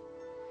jerk.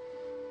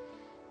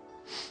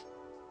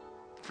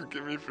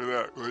 Forgive me for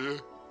that, will you?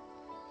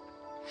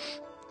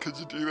 Could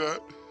you do that?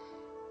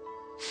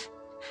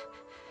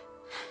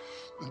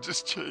 And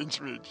just change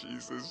me,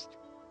 Jesus.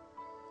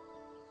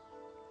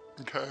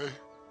 Okay?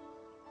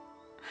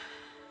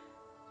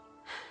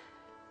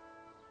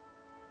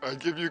 I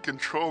give you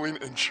controlling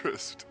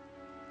interest.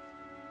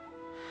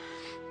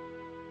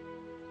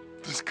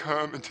 Just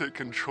come and take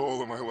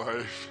control of my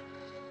life.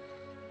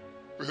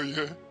 Will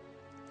you?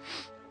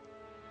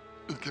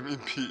 And give me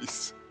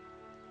peace.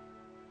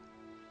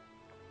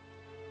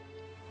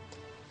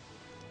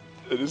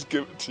 I just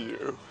give it to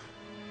you.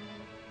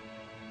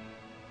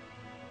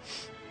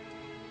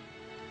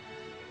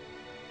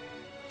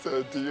 Is that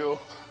a deal?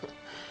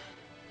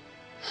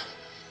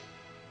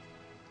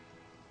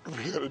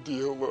 We got a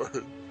deal,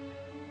 Lord.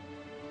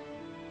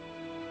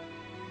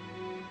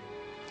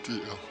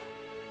 Deal.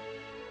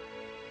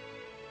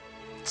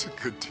 It's a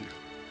good deal.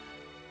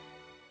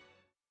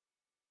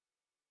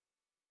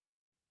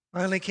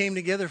 Finally came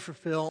together for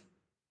Phil.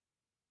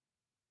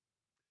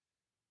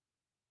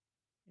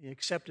 He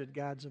accepted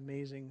God's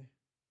amazing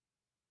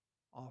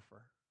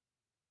offer.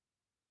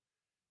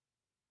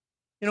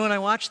 You know, when I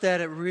watch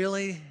that, it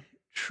really,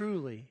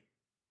 truly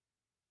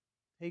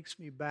takes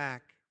me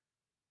back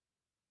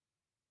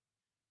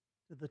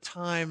to the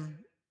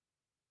time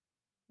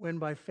when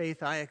by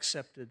faith I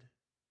accepted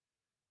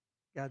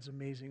God's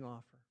amazing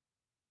offer.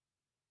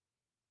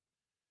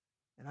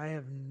 And I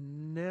have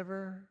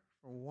never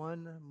for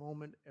one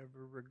moment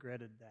ever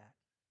regretted that.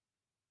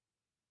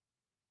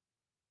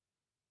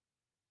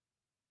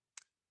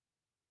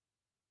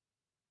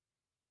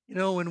 You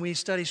know, when we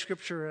study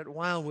Scripture at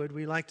Wildwood,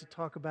 we like to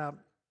talk about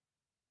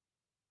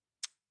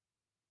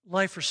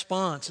life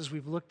response as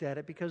we've looked at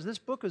it, because this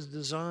book is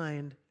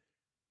designed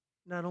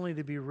not only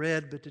to be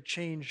read, but to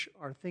change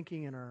our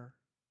thinking and our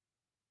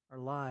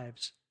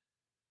lives.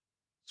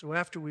 So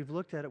after we've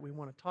looked at it, we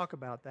want to talk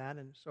about that.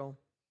 And so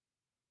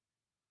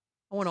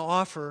I want to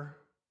offer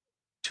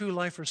 2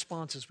 life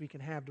responses we can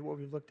have to what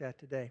we've looked at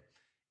today.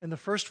 And the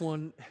first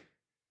one,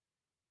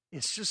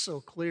 it's just so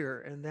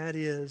clear, and that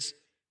is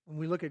when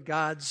we look at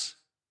God's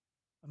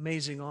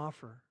amazing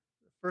offer,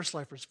 the First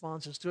Life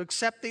response is to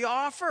accept the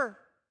offer.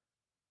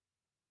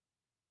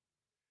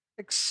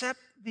 Accept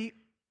the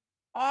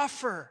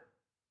offer.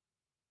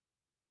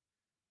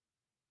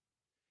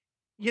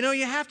 You know,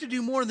 you have to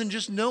do more than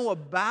just know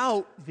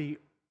about the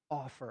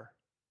offer.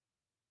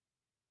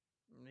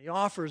 The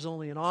offer is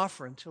only an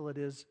offer until it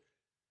is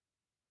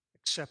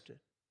accepted.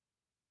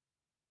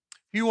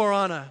 If you are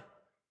on a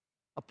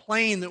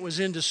plane that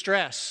was in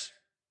distress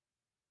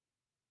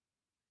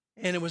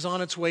and it was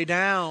on its way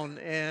down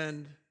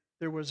and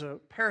there was a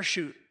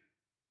parachute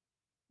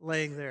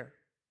laying there,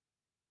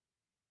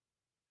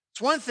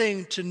 it's one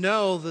thing to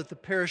know that the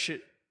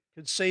parachute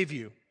could save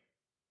you,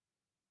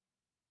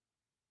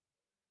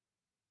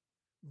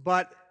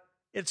 but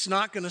it's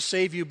not going to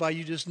save you by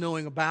you just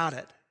knowing about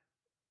it.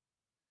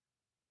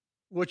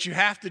 What you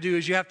have to do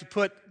is you have to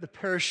put the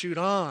parachute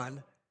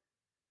on,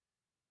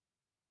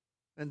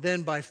 and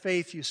then by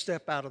faith you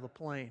step out of the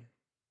plane.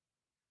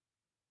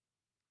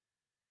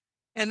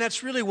 And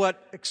that's really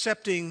what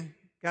accepting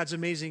God's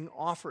amazing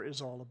offer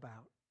is all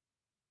about.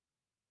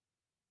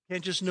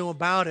 Can't just know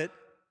about it.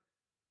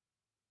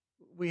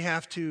 We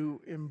have to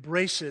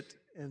embrace it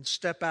and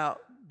step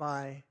out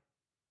by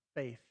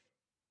faith.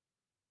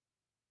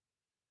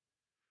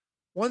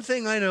 One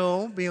thing I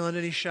know beyond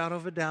any shadow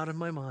of a doubt in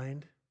my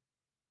mind,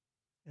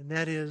 and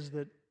that is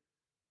that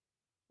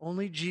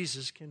only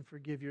Jesus can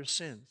forgive your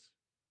sins.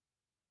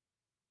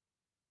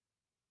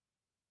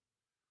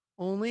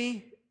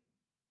 Only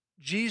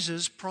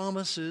Jesus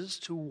promises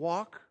to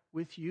walk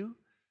with you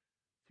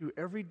through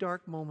every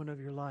dark moment of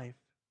your life.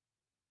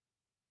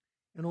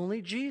 And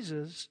only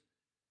Jesus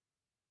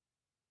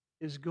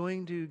is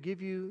going to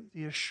give you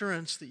the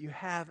assurance that you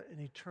have an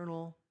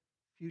eternal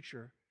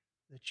future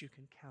that you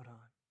can count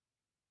on.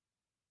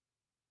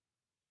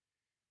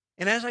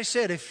 And as I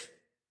said, if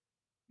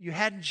you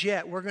hadn't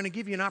yet, we're going to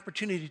give you an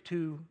opportunity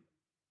to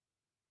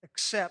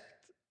accept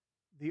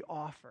the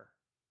offer,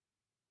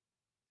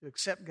 to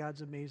accept God's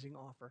amazing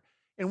offer.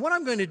 And what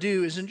I'm going to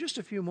do is in just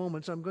a few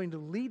moments, I'm going to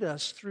lead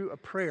us through a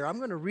prayer. I'm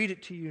going to read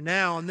it to you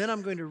now, and then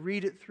I'm going to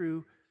lead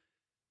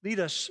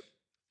us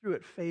through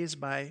it phase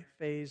by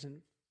phase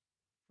and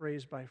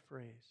phrase by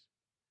phrase.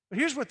 But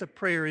here's what the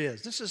prayer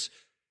is. This is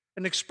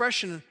an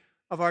expression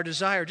of our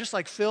desire, just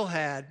like Phil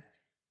had,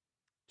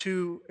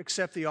 to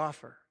accept the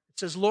offer. It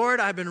says, Lord,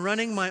 I've been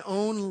running my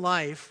own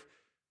life,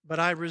 but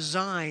I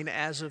resign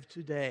as of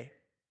today.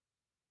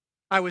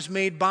 I was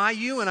made by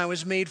you and I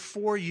was made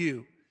for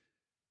you,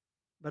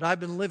 but I've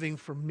been living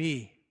for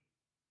me.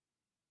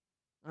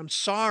 I'm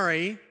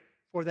sorry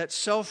for that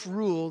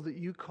self-rule that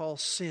you call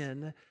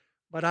sin,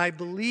 but I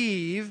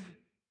believe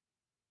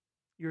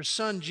your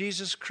Son,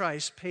 Jesus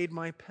Christ, paid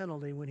my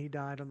penalty when he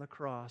died on the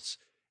cross.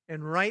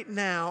 And right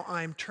now,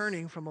 I'm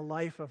turning from a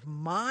life of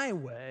my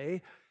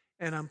way,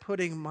 and I'm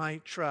putting my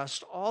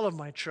trust, all of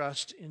my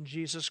trust, in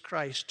Jesus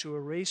Christ to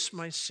erase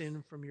my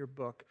sin from your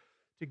book,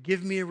 to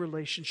give me a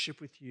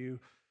relationship with you,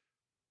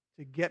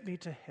 to get me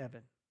to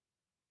heaven.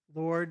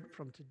 Lord,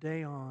 from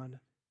today on,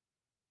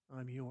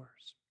 I'm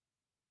yours.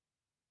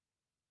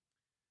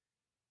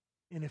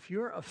 And if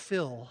you're a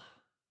Phil,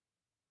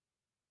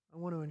 I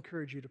want to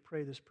encourage you to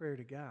pray this prayer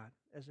to God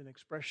as an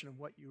expression of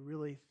what you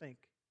really think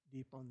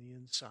deep on the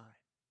inside.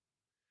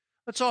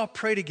 Let's all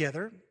pray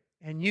together,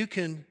 and you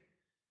can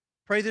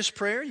pray this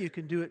prayer. You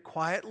can do it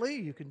quietly.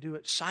 You can do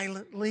it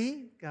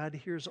silently. God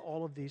hears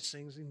all of these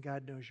things, and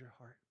God knows your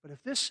heart. But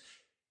if this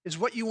is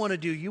what you want to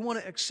do, you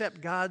want to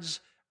accept God's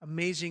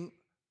amazing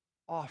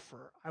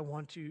offer, I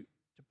want you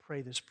to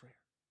pray this prayer.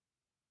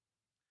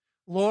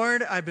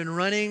 Lord, I've been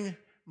running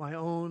my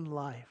own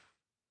life,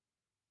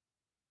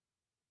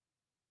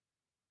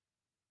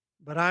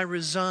 but I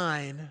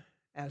resign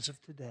as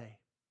of today.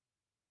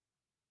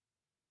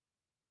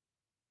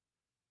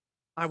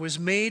 I was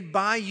made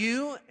by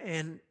you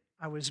and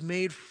I was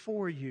made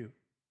for you.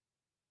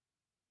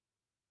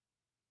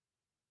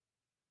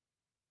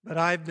 But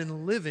I've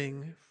been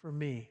living for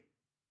me.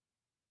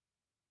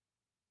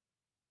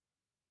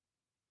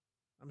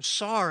 I'm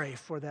sorry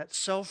for that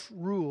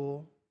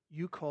self-rule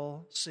you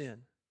call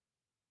sin.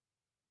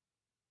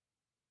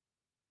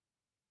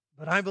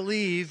 But I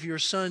believe your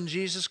Son,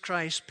 Jesus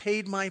Christ,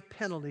 paid my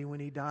penalty when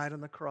he died on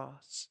the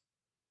cross.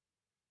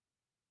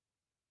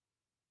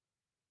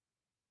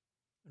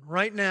 And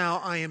right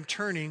now, I am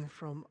turning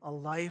from a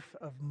life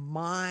of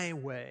my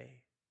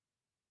way,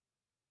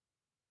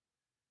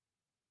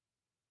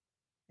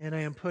 and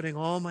I am putting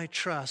all my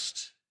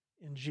trust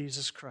in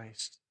Jesus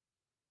Christ.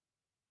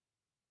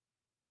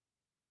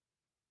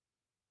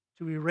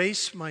 To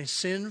erase my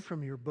sin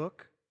from your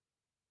book,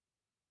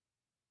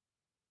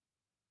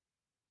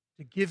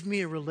 to give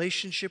me a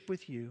relationship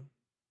with you,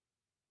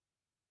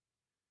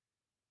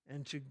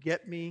 and to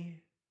get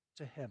me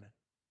to heaven.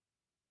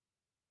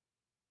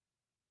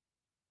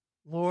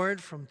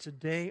 Lord, from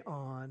today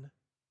on,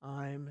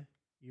 I'm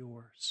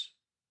yours.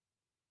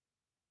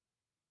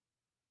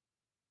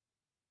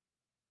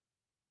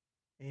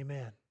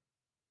 Amen.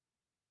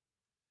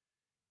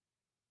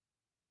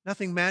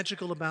 Nothing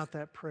magical about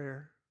that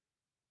prayer.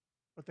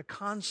 but the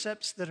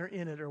concepts that are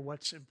in it are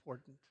what's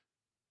important.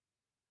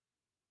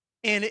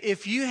 And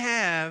if you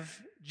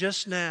have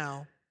just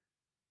now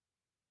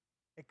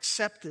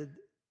accepted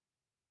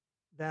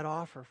that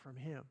offer from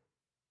Him,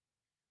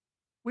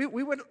 we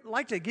would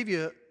like to give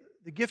you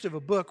the gift of a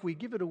book. We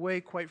give it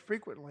away quite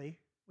frequently.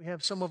 We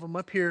have some of them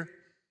up here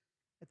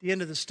at the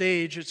end of the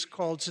stage. It's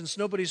called Since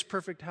Nobody's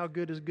Perfect, How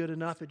Good is Good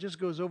Enough. It just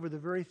goes over the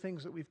very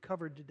things that we've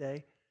covered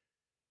today.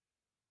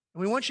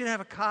 And we want you to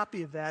have a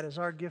copy of that as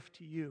our gift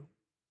to you.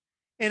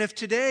 And if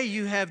today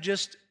you have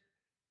just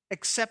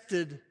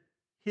accepted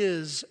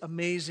His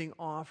amazing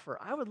offer,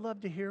 I would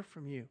love to hear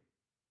from you.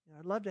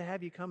 I'd love to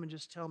have you come and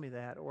just tell me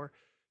that, or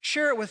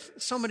share it with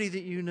somebody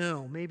that you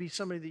know, maybe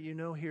somebody that you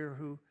know here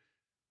who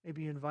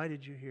maybe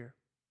invited you here.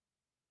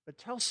 But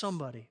tell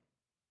somebody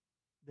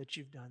that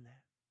you've done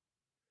that.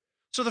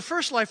 So the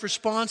first life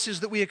response is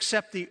that we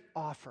accept the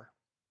offer.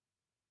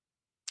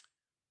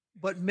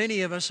 But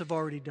many of us have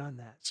already done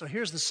that. So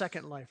here's the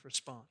second life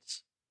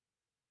response.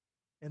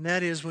 And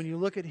that is when you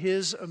look at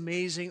His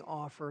amazing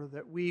offer,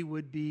 that we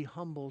would be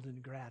humbled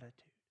in gratitude.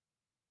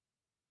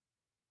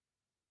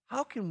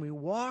 How can we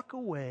walk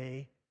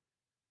away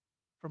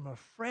from a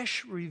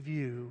fresh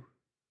review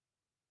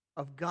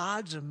of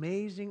God's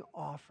amazing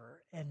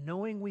offer and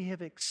knowing we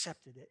have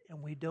accepted it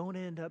and we don't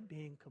end up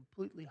being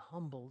completely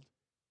humbled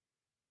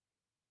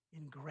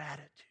in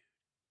gratitude?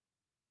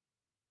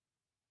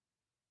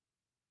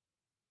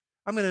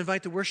 I'm going to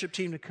invite the worship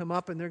team to come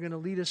up, and they're going to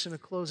lead us in a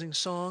closing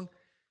song.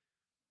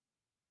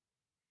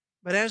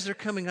 But as they're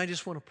coming, I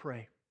just want to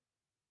pray.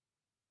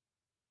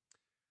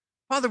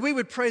 Father, we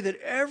would pray that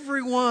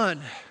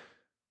everyone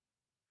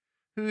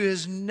who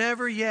has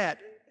never yet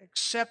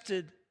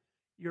accepted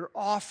your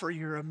offer,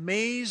 your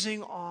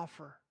amazing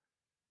offer,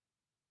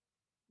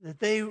 that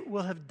they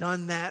will have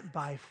done that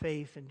by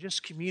faith and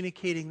just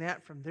communicating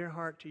that from their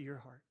heart to your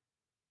heart.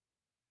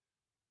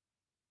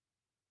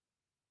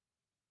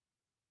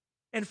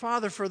 And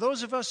Father, for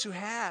those of us who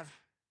have,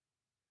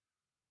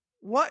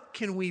 what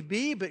can we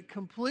be but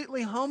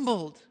completely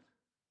humbled?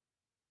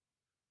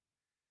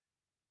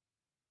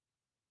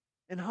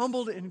 And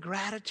humbled in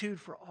gratitude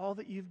for all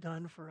that you've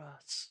done for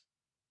us.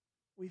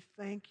 We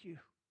thank you.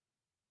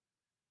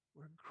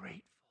 We're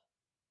grateful.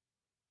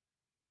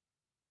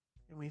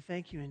 And we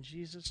thank you in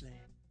Jesus' name.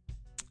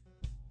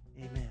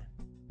 Amen.